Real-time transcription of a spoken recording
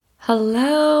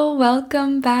Hello,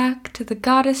 welcome back to the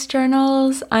Goddess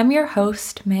Journals. I'm your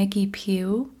host, Maggie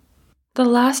Pugh. The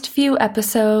last few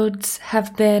episodes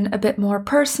have been a bit more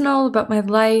personal about my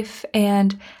life,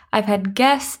 and I've had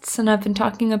guests, and I've been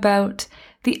talking about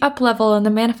the up level and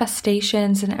the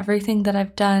manifestations and everything that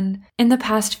I've done in the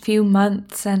past few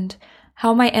months, and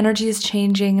how my energy is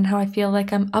changing and how I feel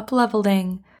like I'm up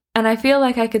leveling. And I feel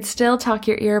like I could still talk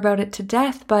your ear about it to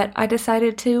death, but I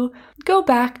decided to go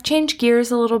back, change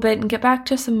gears a little bit, and get back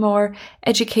to some more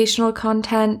educational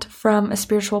content from a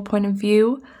spiritual point of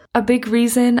view. A big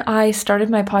reason I started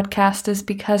my podcast is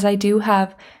because I do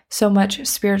have so much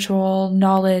spiritual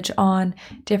knowledge on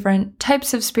different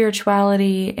types of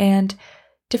spirituality and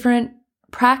different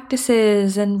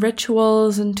practices and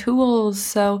rituals and tools.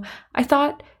 So I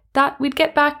thought that we'd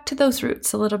get back to those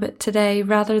roots a little bit today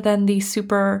rather than the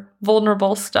super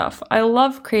vulnerable stuff. I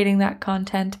love creating that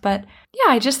content, but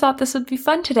yeah, I just thought this would be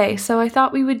fun today. So I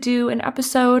thought we would do an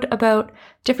episode about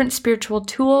different spiritual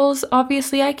tools.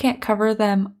 Obviously, I can't cover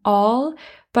them all,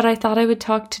 but I thought I would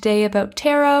talk today about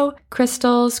tarot,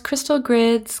 crystals, crystal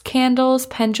grids, candles,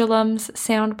 pendulums,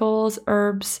 sound bowls,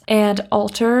 herbs, and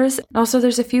altars. Also,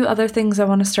 there's a few other things I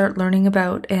want to start learning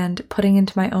about and putting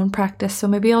into my own practice, so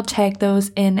maybe I'll tag those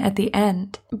in at the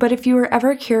end. But if you were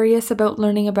ever curious about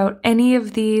learning about any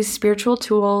of these spiritual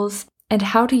tools and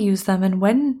how to use them and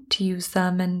when to use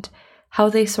them and how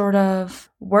they sort of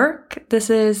work, this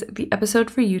is the episode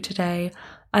for you today.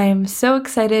 I am so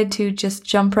excited to just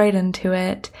jump right into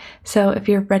it. So if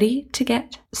you're ready to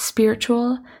get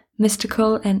spiritual,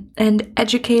 mystical, and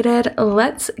educated,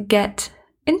 let's get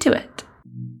into it.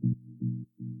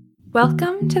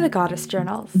 Welcome to the Goddess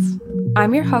Journals.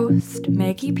 I'm your host,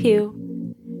 Maggie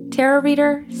Pugh, tarot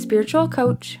reader, spiritual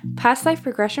coach, past life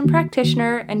regression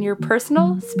practitioner, and your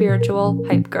personal spiritual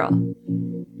hype girl.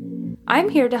 I'm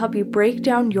here to help you break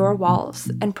down your walls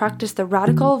and practice the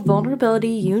radical vulnerability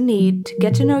you need to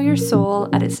get to know your soul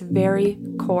at its very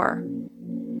core.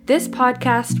 This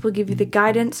podcast will give you the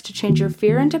guidance to change your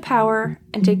fear into power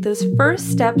and take those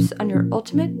first steps on your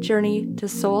ultimate journey to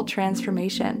soul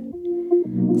transformation.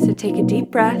 So take a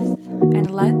deep breath and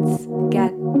let's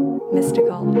get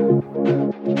mystical.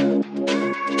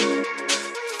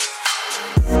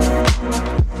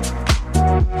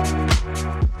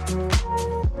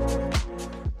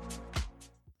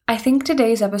 I think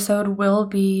today's episode will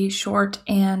be short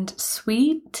and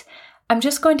sweet. I'm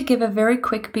just going to give a very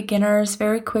quick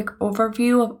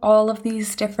overview of all of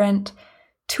these different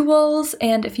tools,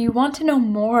 and if you want to know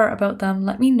more about them,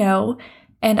 let me know,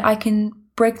 and I can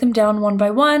break them down one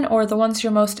by one, or the ones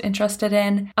you're most interested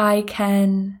in, I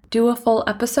can do a full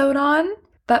episode on.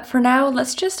 But for now,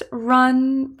 let's just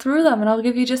run through them and I'll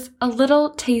give you just a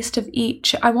little taste of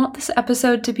each. I want this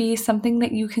episode to be something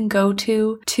that you can go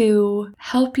to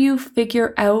help you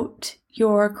figure out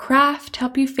your craft,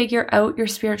 help you figure out your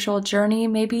spiritual journey,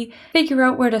 maybe figure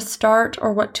out where to start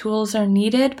or what tools are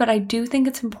needed. But I do think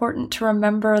it's important to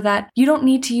remember that you don't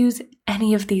need to use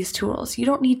any of these tools. You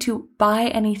don't need to buy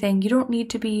anything. You don't need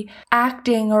to be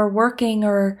acting or working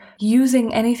or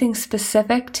using anything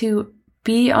specific to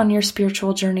be on your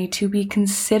spiritual journey, to be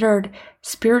considered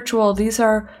spiritual. These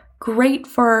are great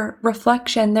for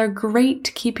reflection. They're great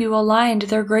to keep you aligned.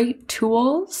 They're great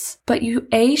tools, but you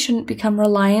A, shouldn't become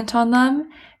reliant on them,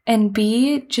 and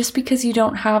B, just because you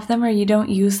don't have them or you don't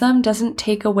use them doesn't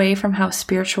take away from how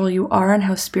spiritual you are and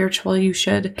how spiritual you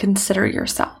should consider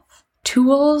yourself.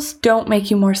 Tools don't make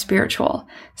you more spiritual.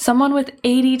 Someone with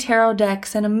 80 tarot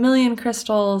decks and 1,000,000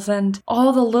 crystals and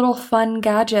all the little fun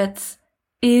gadgets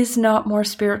is not more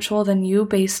spiritual than you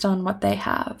based on what they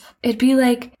have. It'd be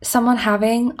like someone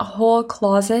having a whole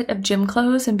closet of gym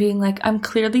clothes and being like, I'm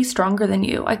clearly stronger than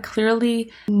you. I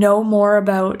clearly know more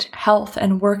about health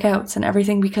and workouts and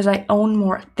everything because I own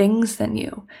more things than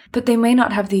you. But they may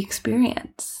not have the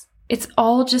experience. It's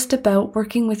all just about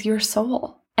working with your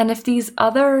soul. And if these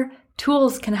other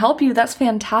tools can help you, that's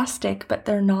fantastic, but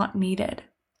they're not needed.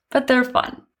 But they're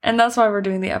fun. And that's why we're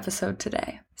doing the episode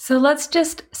today. So let's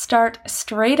just start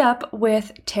straight up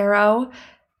with tarot.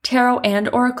 Tarot and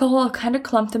Oracle, I'll kind of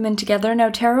clump them in together.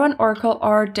 Now, Tarot and Oracle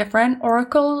are different.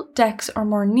 Oracle decks are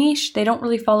more niche. They don't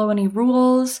really follow any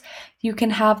rules. You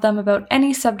can have them about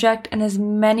any subject and as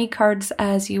many cards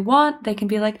as you want. They can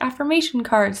be like affirmation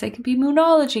cards. They can be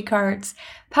moonology cards,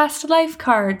 past life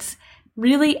cards,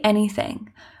 really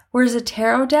anything. Whereas a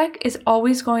tarot deck is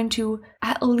always going to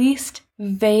at least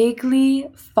vaguely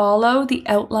follow the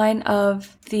outline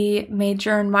of the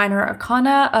major and minor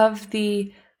arcana of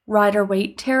the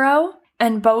Rider-Waite Tarot,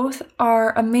 and both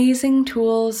are amazing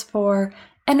tools for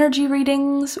energy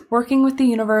readings, working with the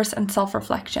universe, and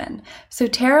self-reflection. So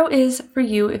tarot is for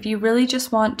you if you really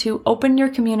just want to open your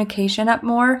communication up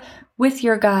more with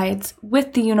your guides,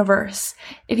 with the universe.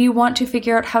 If you want to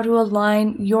figure out how to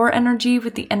align your energy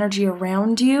with the energy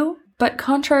around you. But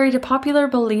contrary to popular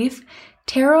belief,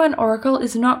 Tarot and Oracle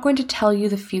is not going to tell you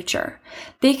the future.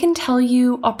 They can tell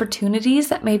you opportunities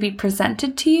that may be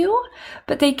presented to you,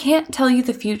 but they can't tell you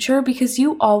the future because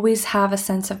you always have a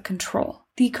sense of control.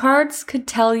 The cards could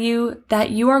tell you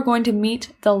that you are going to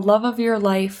meet the love of your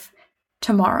life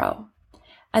tomorrow,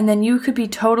 and then you could be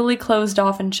totally closed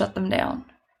off and shut them down.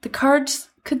 The cards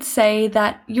could say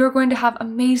that you're going to have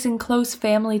amazing close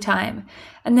family time,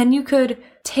 and then you could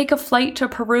take a flight to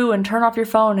Peru and turn off your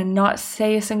phone and not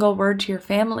say a single word to your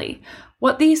family.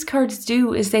 What these cards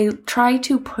do is they try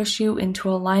to push you into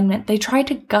alignment. They try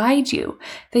to guide you.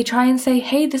 They try and say,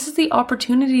 hey, this is the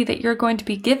opportunity that you're going to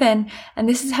be given, and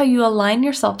this is how you align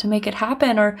yourself to make it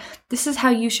happen, or this is how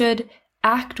you should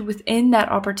act within that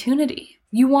opportunity.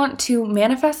 You want to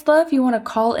manifest love, you want to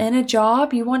call in a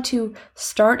job, you want to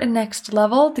start a next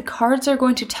level, the cards are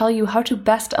going to tell you how to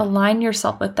best align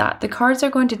yourself with that. The cards are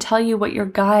going to tell you what your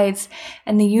guides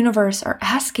and the universe are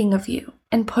asking of you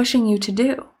and pushing you to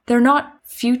do. They're not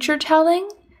future telling,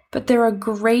 but they're a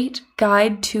great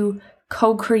guide to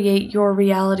co-create your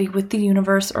reality with the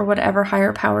universe or whatever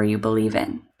higher power you believe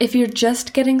in. If you're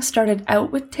just getting started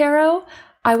out with tarot,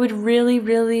 I would really,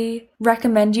 really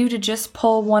recommend you to just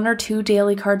pull 1 or 2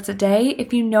 daily cards a day.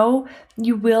 If you know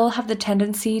you will have the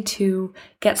tendency to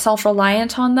get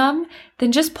self-reliant on them,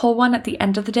 then just pull one at the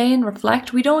end of the day and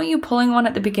reflect. We don't want you pulling one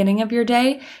at the beginning of your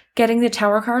day, getting the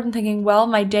Tower card and thinking, well,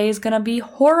 my day is going to be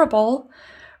horrible,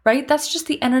 right? That's just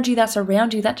the energy that's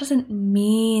around you. That doesn't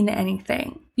mean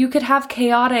anything. You could have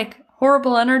chaotic,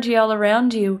 horrible energy all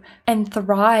around you and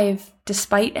thrive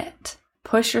despite it.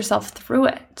 Push yourself through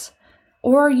it.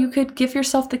 Or you could give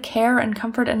yourself the care and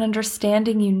comfort and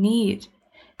understanding you need.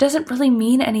 It doesn't really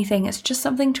mean anything. It's just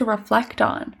something to reflect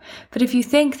on. But if you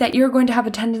think that you're going to have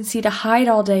a tendency to hide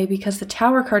all day because the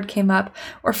Tower card came up,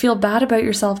 or feel bad about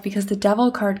yourself because the Devil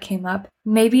card came up,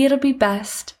 maybe it'll be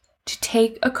best to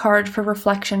take a card for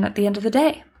reflection at the end of the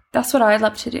day. That's what I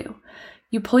love to do.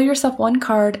 You pull yourself one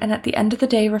card and at the end of the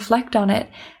day reflect on it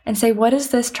and say, what is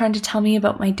this trying to tell me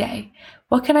about my day?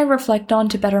 What can I reflect on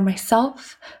to better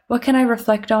myself? What can I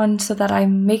reflect on so that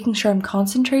I'm making sure I'm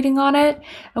concentrating on it?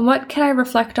 And what can I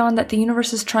reflect on that the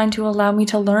universe is trying to allow me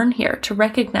to learn here, to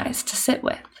recognize, to sit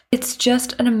with? It's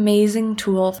just an amazing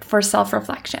tool for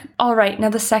self-reflection. All right, now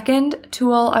the second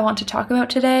tool I want to talk about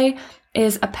today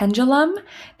is a pendulum.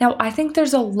 Now, I think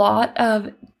there's a lot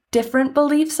of different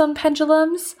beliefs on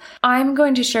pendulums. I'm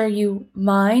going to share you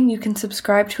mine. You can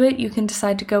subscribe to it. You can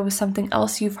decide to go with something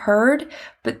else you've heard,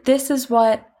 but this is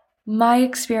what my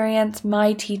experience,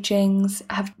 my teachings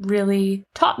have really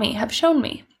taught me, have shown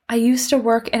me. I used to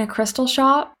work in a crystal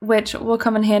shop, which will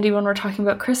come in handy when we're talking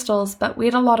about crystals, but we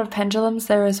had a lot of pendulums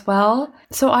there as well.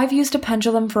 So I've used a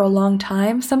pendulum for a long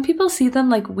time. Some people see them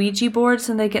like Ouija boards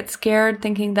and they get scared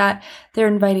thinking that they're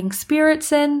inviting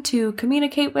spirits in to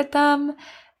communicate with them,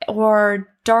 or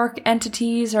dark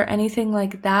entities or anything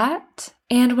like that.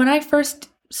 And when I first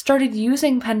started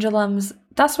using pendulums,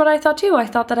 that's what I thought too. I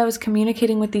thought that I was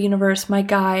communicating with the universe, my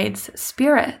guides,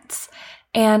 spirits.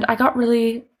 And I got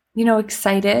really,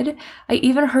 excited. I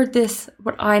even heard this,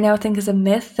 what I now think is a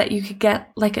myth, that you could get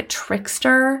like a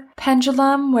trickster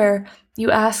pendulum where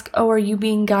you ask, are you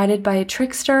being guided by a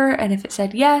trickster? And if it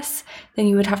said yes, then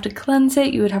you would have to cleanse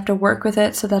it. You would have to work with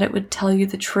it so that it would tell you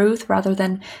the truth rather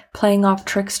than playing off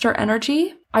trickster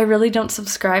energy. I really don't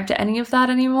subscribe to any of that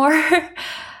anymore.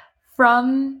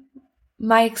 From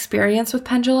my experience with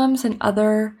pendulums and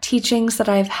other teachings that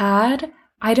I've had,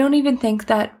 I don't even think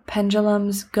that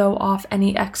pendulums go off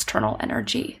any external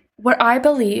energy. What I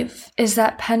believe is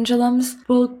that pendulums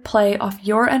will play off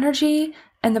your energy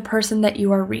and the person that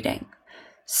you are reading.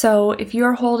 So if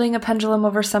you're holding a pendulum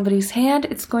over somebody's hand,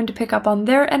 it's going to pick up on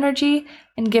their energy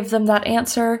and give them that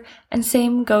answer. And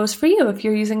same goes for you. If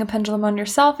you're using a pendulum on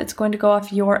yourself, it's going to go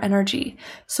off your energy.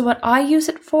 So what I use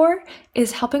it for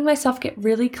is helping myself get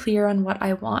really clear on what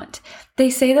I want. They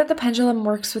say that the pendulum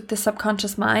works with the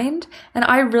subconscious mind, and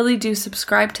I really do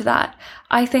subscribe to that.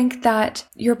 I think that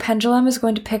your pendulum is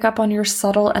going to pick up on your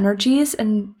subtle energies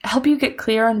and help you get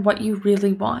clear on what you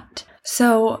really want.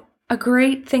 So a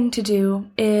great thing to do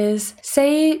is,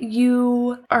 say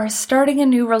you are starting a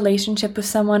new relationship with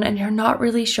someone and you're not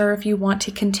really sure if you want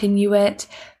to continue it.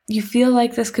 You feel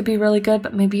like this could be really good,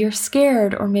 but maybe you're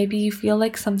scared, or maybe you feel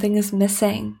like something is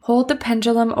missing. Hold the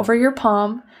pendulum over your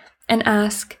palm and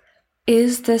ask,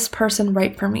 is this person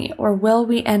right for me? Or will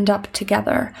we end up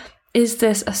together? is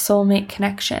this a soulmate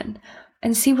connection?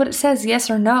 And see what it says, yes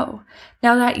or no.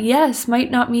 Now that yes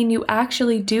might not mean you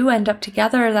actually do end up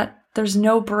together, that there's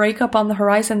no breakup on the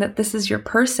horizon, that this is your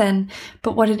person,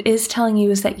 but what it is telling you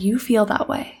is that you feel that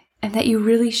way and that you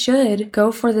really should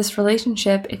go for this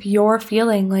relationship if you're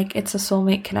feeling like it's a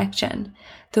soulmate connection.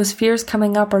 Those fears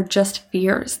coming up are just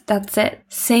fears. That's it.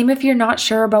 Same if you're not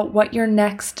sure about what your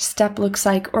next step looks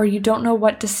like or you don't know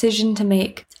what decision to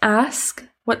make. Ask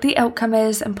what the outcome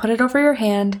is and put it over your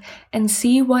hand and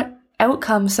see what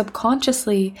outcome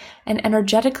subconsciously and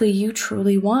energetically you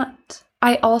truly want.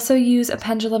 I also use a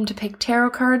pendulum to pick tarot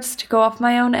cards to go off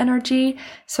my own energy.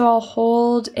 So I'll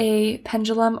hold a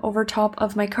pendulum over top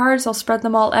of my cards. I'll spread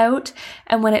them all out.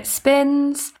 And when it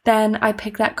spins, then I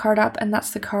pick that card up and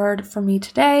that's the card for me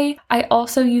today. I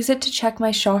also use it to check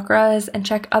my chakras and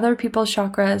check other people's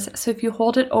chakras. So if you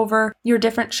hold it over your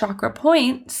different chakra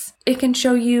points, it can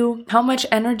show you how much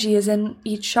energy is in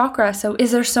each chakra. So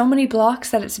is there so many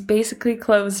blocks that it's basically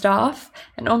closed off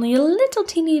and only a little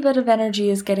teeny bit of energy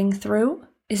is getting through?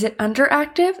 Is it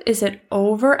underactive? Is it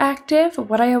overactive?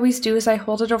 What I always do is I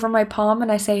hold it over my palm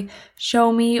and I say,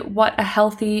 show me what a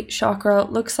healthy chakra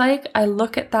looks like. I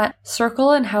look at that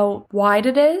circle and how wide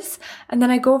it is. And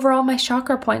then I go over all my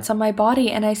chakra points on my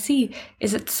body and I see,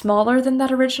 is it smaller than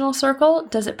that original circle?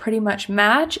 Does it pretty much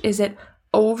match? Is it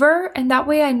over? And that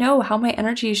way I know how my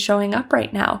energy is showing up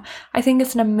right now. I think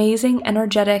it's an amazing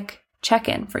energetic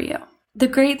check-in for you. The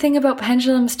great thing about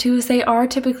pendulums too is they are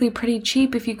typically pretty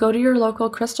cheap. If you go to your local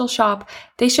crystal shop,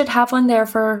 they should have one there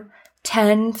for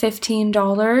 $10,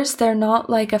 $15. They're not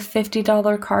like a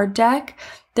 $50 card deck.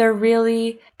 They're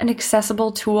really an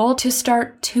accessible tool to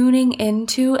start tuning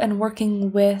into and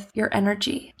working with your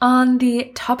energy. On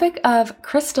the topic of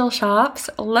crystal shops,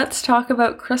 let's talk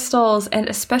about crystals and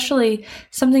especially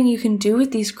something you can do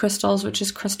with these crystals, which is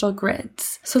crystal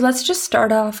grids. So let's just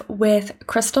start off with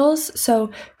crystals. So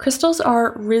crystals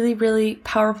are really, really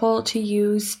powerful to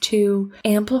use to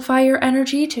amplify your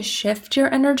energy, to shift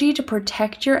your energy, to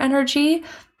protect your energy.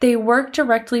 They work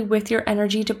directly with your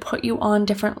energy to put you on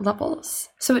different levels.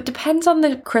 So it depends on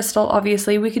the crystal,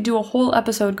 obviously. We could do a whole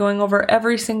episode going over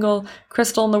every single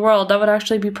crystal in the world. That would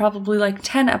actually be probably like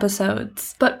 10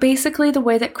 episodes. But basically the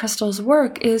way that crystals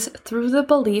work is through the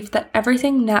belief that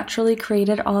everything naturally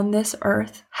created on this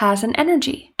earth has an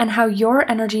energy. And how your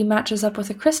energy matches up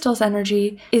with a crystal's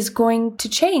energy is going to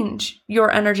change your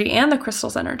energy and the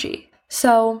crystal's energy.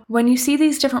 So when you see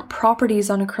these different properties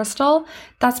on a crystal,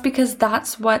 that's because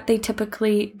that's what they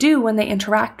typically do when they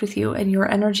interact with you and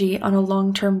your energy on a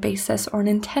long-term basis or an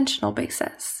intentional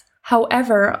basis.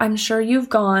 However, I'm sure you've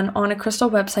gone on a crystal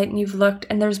website and you've looked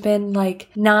and there's been like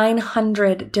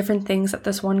 900 different things that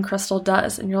this one crystal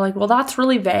does. And you're like, well, that's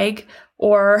really vague.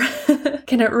 Or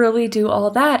can it really do all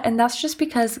that? And that's just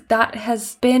because that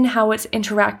has been how it's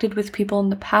interacted with people in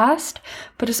the past.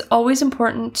 But it's always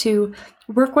important to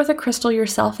work with a crystal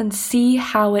yourself and see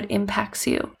how it impacts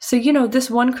you. So,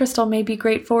 this one crystal may be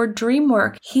great for dream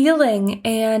work, healing,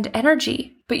 and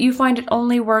energy, but you find it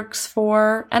only works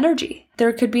for energy.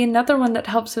 There could be another one that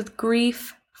helps with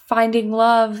grief, finding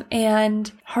love,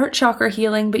 and heart chakra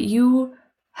healing, but you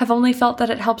have only felt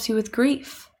that it helps you with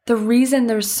grief. The reason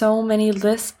there's so many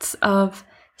lists of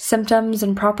symptoms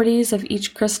and properties of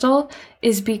each crystal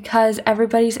is because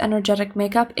everybody's energetic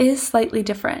makeup is slightly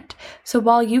different. So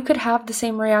while you could have the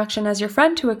same reaction as your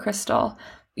friend to a crystal,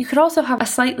 you could also have a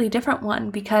slightly different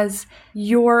one because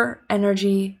your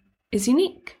energy is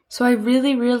unique. So I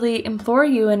really, really implore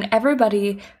you and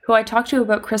everybody who I talk to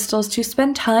about crystals to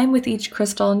spend time with each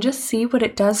crystal and just see what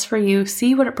it does for you,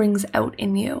 see what it brings out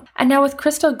in you. And now with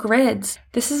crystal grids,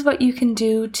 this is what you can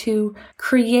do to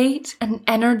create an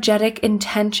energetic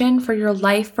intention for your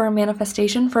life, for a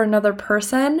manifestation, for another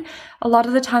person. A lot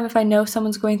of the time, if I know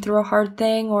someone's going through a hard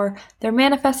thing or they're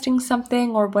manifesting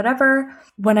something or whatever,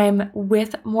 when I'm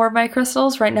with more of my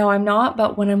crystals, right now I'm not,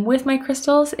 but when I'm with my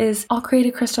crystals I'll create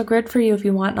a crystal grid for you if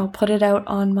you want, and I'll put it out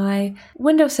on my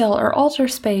windowsill or altar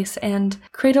space and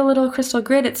create a little crystal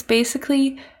grid. It's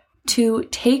basically to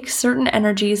take certain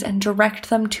energies and direct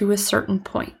them to a certain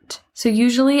point. So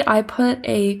usually I put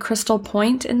a crystal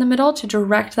point in the middle to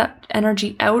direct that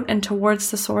energy out and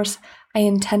towards the source I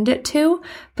intend it to,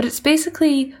 but it's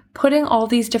basically putting all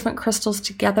these different crystals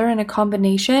together in a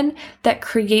combination that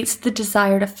creates the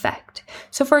desired effect.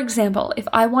 So for example, if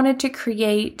I wanted to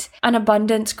create an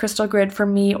abundance crystal grid for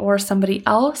me or somebody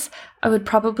else, I would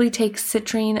probably take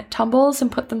citrine tumbles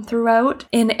and put them throughout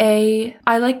I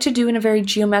like to do in a very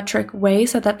geometric way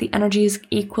so that the energy is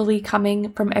equally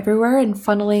coming from everywhere and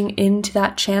funneling into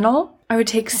that channel. I would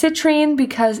take citrine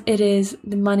because it is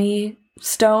the money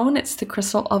stone, it's the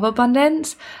crystal of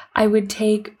abundance. I would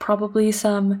take probably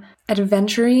some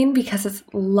adventuring because it's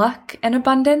luck and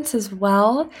abundance as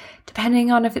well. Depending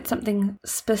on if it's something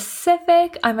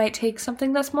specific, I might take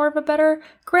something that's more of a better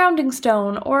grounding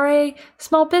stone or a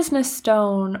small business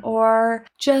stone or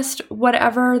just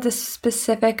whatever the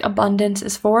specific abundance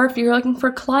is for. If you're looking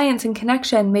for clients and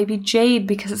connection, maybe jade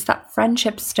because it's that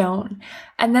friendship stone.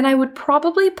 And then I would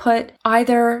probably put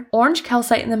either orange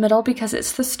calcite in the middle because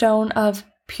it's the stone of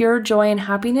pure joy and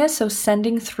happiness. So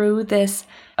sending through this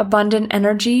abundant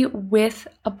energy with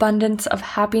abundance of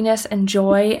happiness and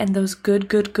joy and those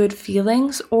good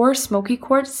feelings, or smoky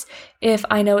quartz if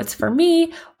I know it's for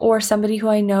me or somebody who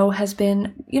I know has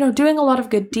been, doing a lot of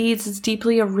good deeds, is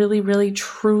deeply a really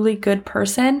truly good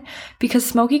person, because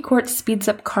smoky quartz speeds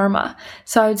up karma.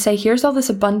 So I would say, here's all this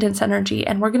abundance energy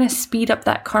and we're going to speed up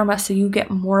that karma so you get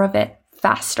more of it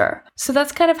faster. So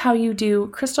that's kind of how you do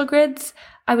crystal grids.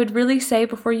 I would really say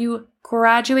before you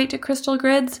graduate to crystal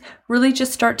grids, really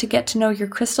just start to get to know your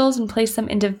crystals and place them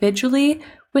individually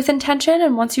with intention.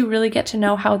 And once you really get to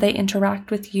know how they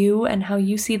interact with you and how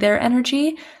you see their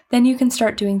energy, then you can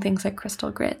start doing things like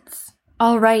crystal grids.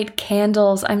 All right,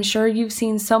 candles. I'm sure you've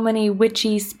seen so many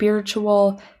witchy,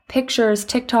 spiritual pictures,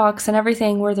 TikToks, and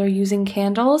everything where they're using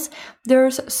candles.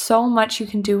 There's so much you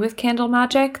can do with candle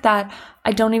magic that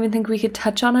I don't even think we could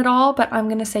touch on it all, but I'm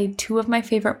going to say 2 of my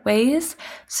favorite ways.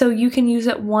 So you can use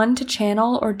it 1 to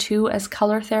channel or 2 as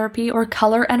color therapy or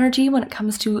color energy when it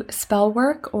comes to spell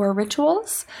work or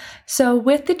rituals. So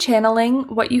with the channeling,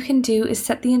 what you can do is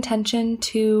set the intention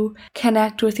to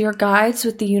connect with your guides,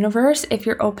 with the universe. If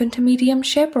you're open to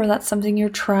mediumship or that's something you're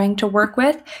trying to work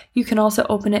with, you can also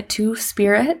open it to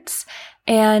spirits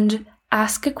and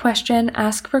ask a question,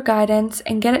 ask for guidance,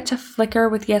 and get it to flicker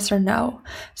with yes or no.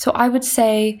 So I would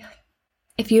say,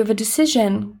 if you have a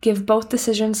decision, give both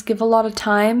decisions, give a lot of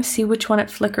time, see which one it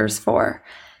flickers for.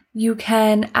 You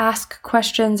can ask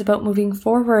questions about moving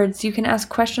forwards. You can ask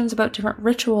questions about different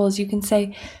rituals. You can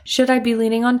say, should I be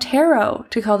leaning on tarot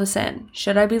to call this in?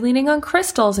 Should I be leaning on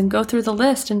crystals? And go through the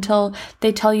list until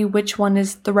they tell you which one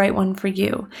is the right one for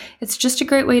you. It's just a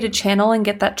great way to channel and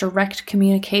get that direct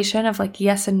communication of like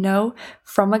yes and no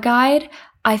from a guide.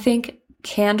 I think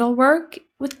candle work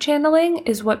with channeling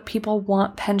is what people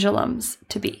want pendulums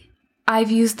to be.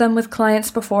 I've used them with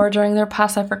clients before during their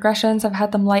past life regressions. I've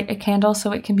had them light a candle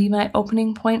so it can be my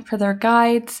opening point for their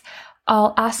guides.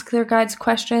 I'll ask their guides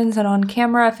questions, and on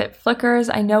camera, if it flickers,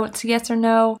 I know it's yes or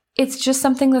no. It's just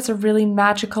something that's a really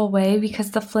magical way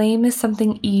because the flame is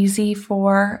something easy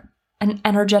for an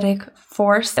energetic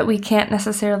force that we can't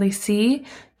necessarily see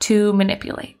to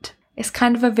manipulate. It's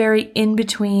kind of a very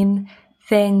in-between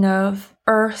thing of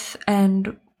earth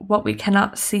and what we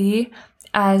cannot see.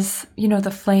 As, the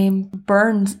flame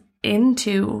burns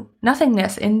into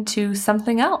nothingness, into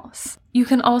something else. You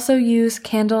can also use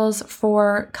candles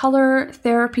for color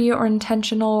therapy or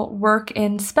intentional work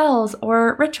in spells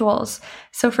or rituals.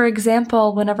 So for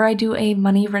example, whenever I do a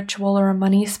money ritual or a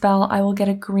money spell, I will get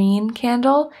a green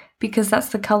candle because that's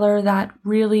the color that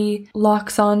really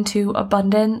locks on to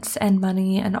abundance and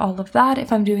money and all of that.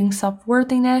 If I'm doing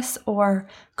self-worthiness or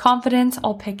confidence,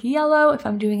 I'll pick yellow. If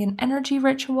I'm doing an energy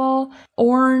ritual,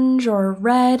 orange or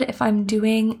red. If I'm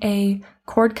doing a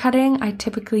cord cutting, I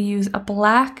typically use a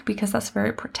black because that's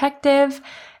very protective.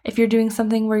 If you're doing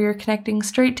something where you're connecting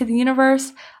straight to the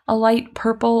universe, a light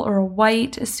purple or a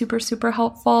white is super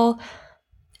helpful.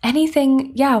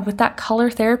 Anything, with that color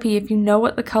therapy, if you know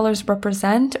what the colors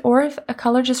represent, or if a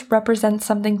color just represents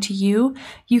something to you,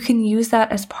 you can use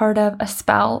that as part of a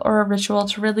spell or a ritual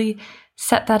to really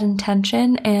set that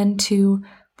intention and to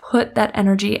put that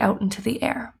energy out into the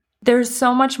air. There's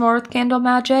so much more with candle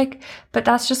magic, but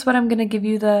that's just what I'm going to give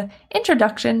you the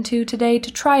introduction to today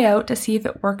to try out to see if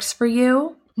it works for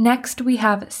you. Next, we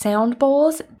have sound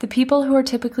bowls. The people who are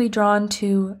typically drawn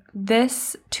to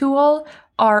this tool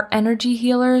are energy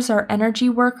healers or energy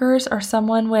workers or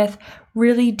someone with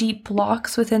really deep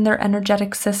blocks within their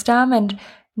energetic system and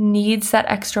needs that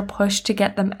extra push to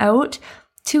get them out.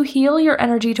 To heal your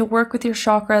energy, to work with your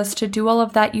chakras, to do all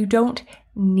of that, you don't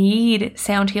need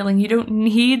sound healing. You don't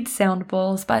need sound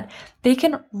bowls, but they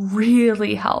can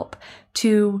really help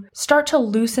to start to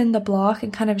loosen the block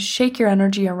and kind of shake your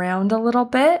energy around a little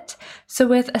bit. So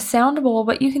with a sound bowl,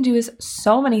 what you can do is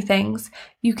so many things.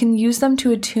 You can use them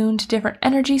to attune to different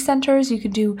energy centers. You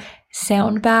can do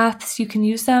sound baths. You can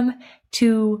use them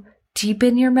to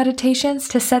deepen your meditations,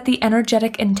 to set the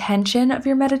energetic intention of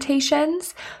your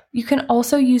meditations. You can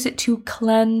also use it to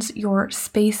cleanse your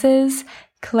spaces,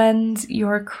 cleanse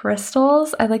your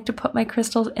crystals. I like to put my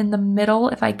crystals in the middle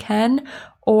if I can,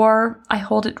 or I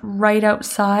hold it right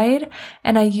outside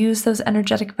and I use those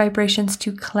energetic vibrations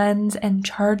to cleanse and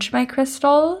charge my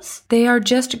crystals. They are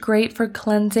just great for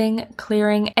cleansing,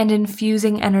 clearing, and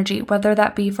infusing energy, whether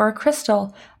that be for a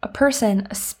crystal, a person,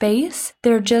 a space.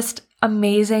 They're just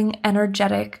amazing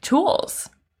energetic tools.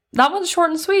 That one's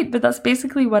short and sweet, but that's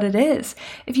basically what it is.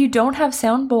 If you don't have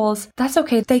sound bowls, that's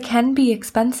okay. They can be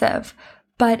expensive.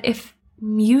 But if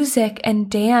music and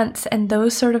dance and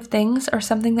those sort of things are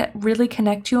something that really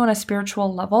connect you on a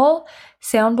spiritual level,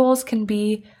 sound bowls can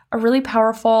be a really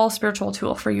powerful spiritual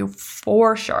tool for you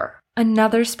for sure.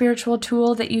 Another spiritual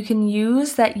tool that you can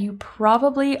use that you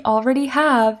probably already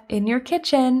have in your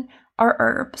kitchen are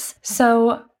herbs.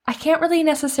 So I can't really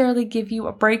necessarily give you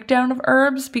a breakdown of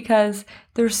herbs because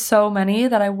there's so many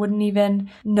that I wouldn't even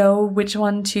know which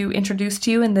one to introduce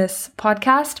to you in this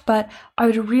podcast, but I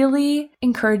would really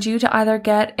encourage you to either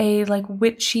get a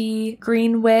witchy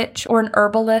green witch or an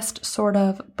herbalist sort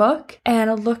of book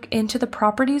and look into the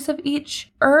properties of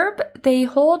each herb. They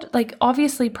hold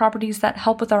obviously properties that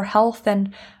help with our health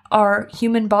and our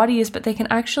human bodies, but they can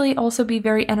actually also be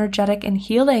very energetic and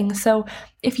healing. So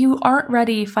if you aren't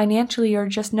ready financially or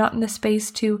just not in the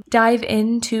space to dive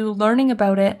into learning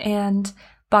about it and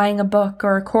buying a book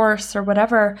or a course or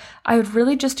whatever, I would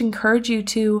really just encourage you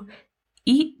to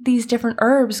eat these different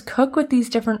herbs, cook with these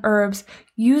different herbs,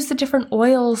 use the different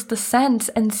oils, the scents,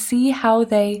 and see how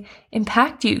they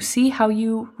impact you, see how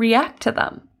you react to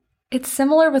them. It's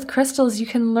similar with crystals. You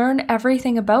can learn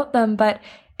everything about them, but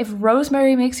if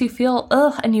rosemary makes you feel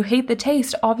ugh and you hate the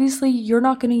taste, obviously you're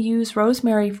not going to use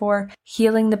rosemary for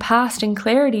healing the past and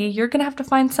clarity. You're going to have to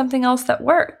find something else that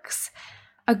works.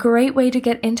 A great way to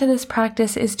get into this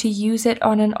practice is to use it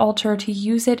on an altar, to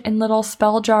use it in little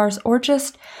spell jars, or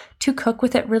just to cook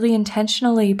with it really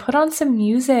intentionally. Put on some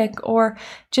music or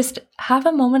just have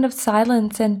a moment of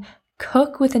silence and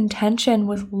cook with intention,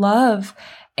 with love.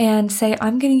 And say,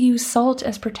 I'm going to use salt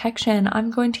as protection.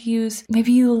 I'm going to use,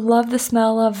 maybe you love the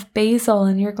smell of basil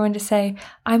and you're going to say,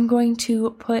 I'm going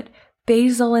to put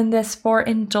basil in this for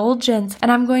indulgence,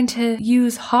 and I'm going to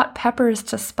use hot peppers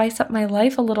to spice up my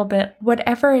life a little bit.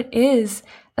 Whatever it is,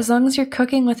 as long as you're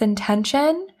cooking with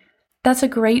intention, that's a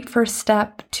great first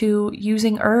step to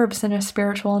using herbs in a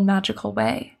spiritual and magical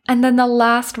way. And then the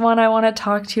last one I want to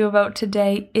talk to you about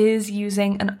today is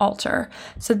using an altar.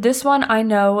 So this one I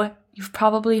know you've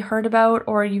probably heard about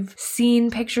or you've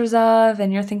seen pictures of,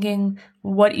 and you're thinking,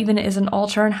 what even is an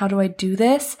altar and how do I do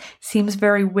this? Seems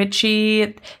very witchy.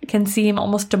 It can seem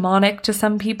almost demonic to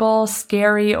some people,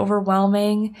 scary,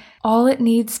 overwhelming. All it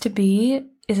needs to be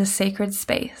is a sacred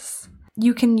space.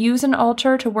 You can use an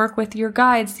altar to work with your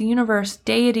guides, the universe,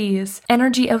 deities,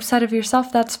 energy outside of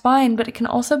yourself, that's fine, but it can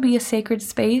also be a sacred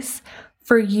space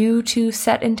for you to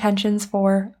set intentions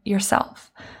for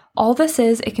yourself. All this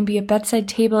is, it can be a bedside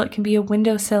table, it can be a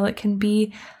windowsill, it can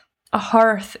be a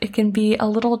hearth, it can be a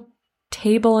little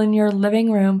table in your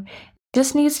living room. It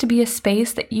just needs to be a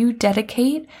space that you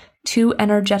dedicate to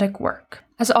energetic work.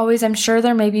 As always, I'm sure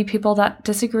there may be people that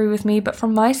disagree with me, but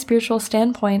from my spiritual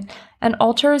standpoint, an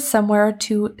altar is somewhere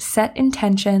to set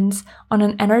intentions on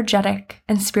an energetic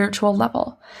and spiritual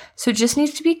level. So it just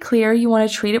needs to be clear you want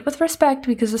to treat it with respect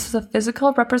because this is a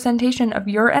physical representation of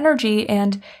your energy,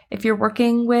 and if you're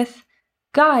working with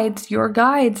guides, your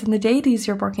guides and the deities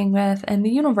you're working with and the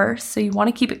universe, so you want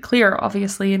to keep it clear,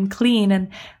 obviously, and clean and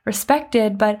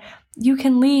respected, but you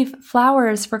can leave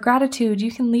flowers for gratitude.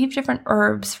 You can leave different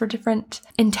herbs for different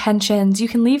intentions. You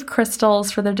can leave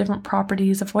crystals for their different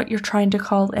properties of what you're trying to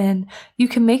call in. You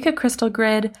can make a crystal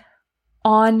grid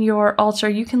on your altar.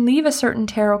 You can leave a certain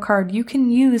tarot card. You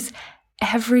can use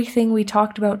everything we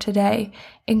talked about today,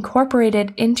 incorporate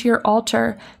it into your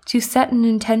altar to set an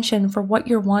intention for what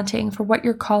you're wanting, for what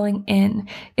you're calling in.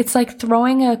 It's like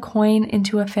throwing a coin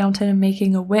into a fountain and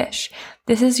making a wish.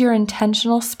 This is your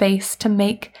intentional space to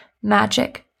make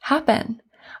magic happen.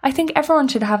 I think everyone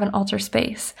should have an altar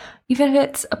space, even if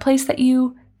it's a place that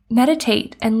you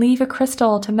meditate and leave a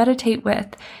crystal to meditate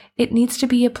with. It needs to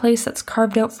be a place that's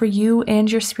carved out for you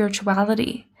and your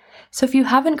spirituality. So if you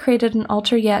haven't created an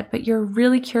altar yet, but you're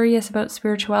really curious about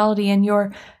spirituality and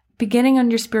you're beginning on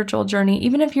your spiritual journey,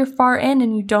 even if you're far in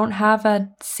and you don't have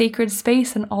a sacred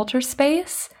space, an altar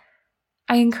space,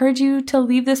 I encourage you to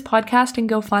leave this podcast and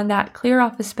go find that. Clear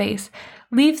off a space.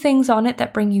 Leave things on it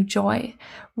that bring you joy.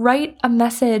 Write a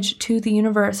message to the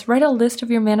universe. Write a list of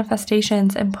your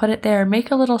manifestations and put it there.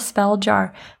 Make a little spell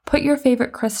jar. Put your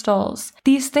favorite crystals.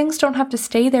 These things don't have to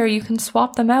stay there. You can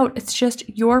swap them out. It's just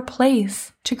your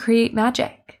place to create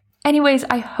magic. Anyways,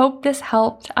 I hope this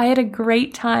helped. I had a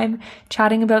great time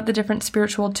chatting about the different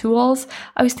spiritual tools.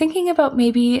 I was thinking about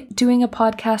maybe doing a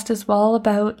podcast as well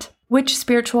about which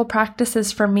spiritual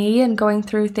practices for me and going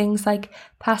through things like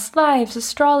past lives,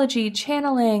 astrology,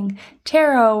 channeling,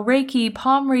 tarot, Reiki,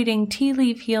 palm reading, tea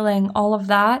leaf healing, all of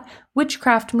that,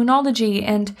 witchcraft, moonology,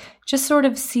 and just sort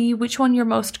of see which one you're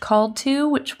most called to,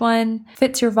 which one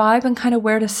fits your vibe, and kind of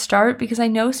where to start, because I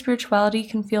know spirituality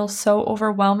can feel so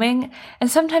overwhelming,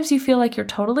 and sometimes you feel like you're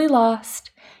totally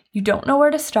lost, you don't know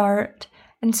where to start.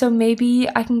 And so maybe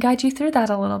I can guide you through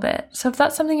that a little bit. So if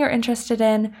that's something you're interested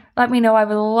in, let me know. I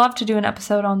would love to do an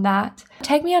episode on that.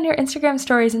 Tag me on your Instagram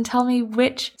stories and tell me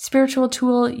which spiritual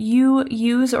tool you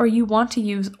use or you want to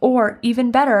use. Or even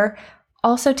better,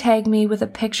 also tag me with a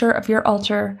picture of your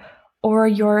altar or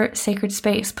your sacred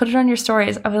space. Put it on your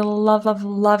stories. I would love, love,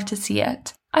 love to see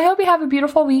it. I hope you have a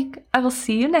beautiful week. I will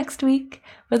see you next week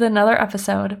with another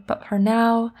episode. But for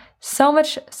now, so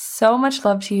much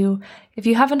love to you. If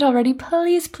you haven't already,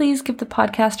 please give the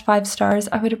podcast 5 stars.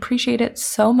 I would appreciate it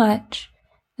so much.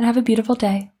 And have a beautiful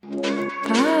day.